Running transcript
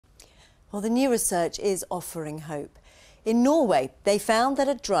Well, the new research is offering hope. In Norway, they found that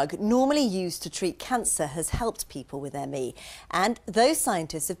a drug normally used to treat cancer has helped people with ME. And those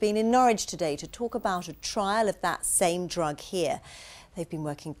scientists have been in Norwich today to talk about a trial of that same drug here. They've been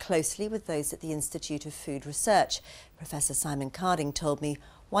working closely with those at the Institute of Food Research. Professor Simon Carding told me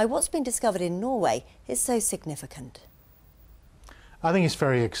why what's been discovered in Norway is so significant. I think it's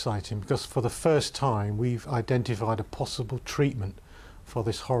very exciting because for the first time we've identified a possible treatment for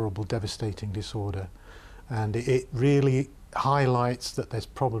this horrible, devastating disorder. And it really highlights that there's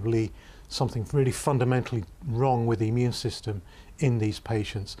probably something really fundamentally wrong with the immune system in these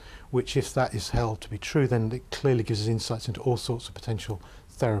patients, which, if that is held to be true, then it clearly gives us insights into all sorts of potential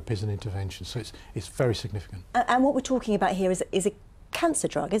therapies and interventions. So it's very significant. And what we're talking about here is a cancer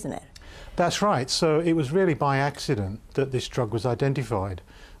drug, isn't it? That's right. So it was really by accident that this drug was identified.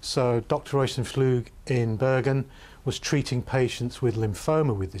 So Dr. Øystein Flug in Bergen was treating patients with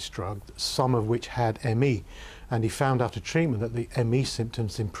lymphoma with this drug, some of which had ME, and he found out a treatment that the ME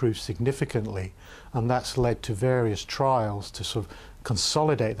symptoms improved significantly, and that's led to various trials to sort of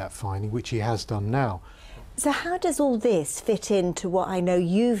consolidate that finding, which he has done now. So how does all this fit into what I know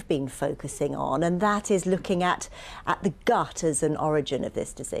you've been focusing on, and that is looking at the gut as an origin of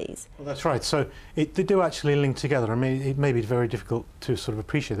this disease? Well, that's right. So they do actually link together. I mean, it may be very difficult to sort of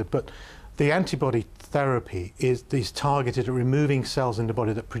appreciate it, but the antibody therapy is targeted at removing cells in the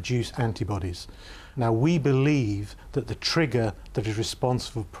body that produce antibodies. Now, we believe that the trigger that is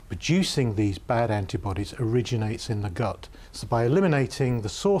responsible for producing these bad antibodies originates in the gut. So by eliminating the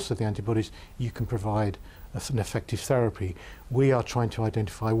source of the antibodies, you can provide an effective therapy. We are trying to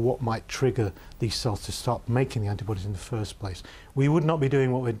identify what might trigger these cells to start making the antibodies in the first place. We would not be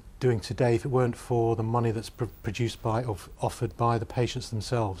doing what we're doing today if it weren't for the money that's produced by or offered by the patients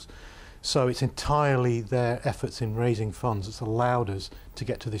themselves. So it's entirely their efforts in raising funds that's allowed us to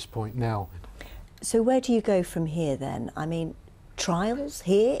get to this point now. So where do you go from here then? I mean, trials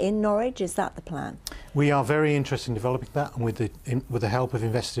here in Norwich, is that the plan? We are very interested in developing that, and with the help of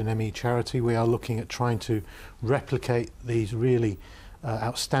Invest in ME charity, we are looking at trying to replicate these really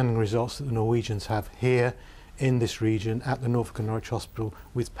outstanding results that the Norwegians have here in this region at the Norfolk and Norwich Hospital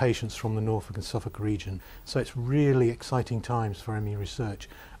with patients from the Norfolk and Suffolk region. So it's really exciting times for ME research,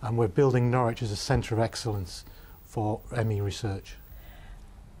 and we're building Norwich as a centre of excellence for ME research.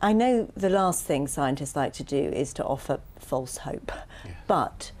 I know the last thing scientists like to do is to offer false hope, yeah.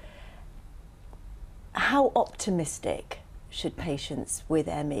 But how optimistic should patients with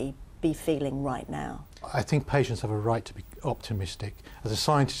ME be feeling right now? I think patients have a right to be optimistic. As a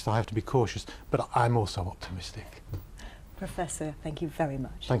scientist, I have to be cautious, but I'm also optimistic. Professor, thank you very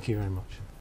much. Thank you very much.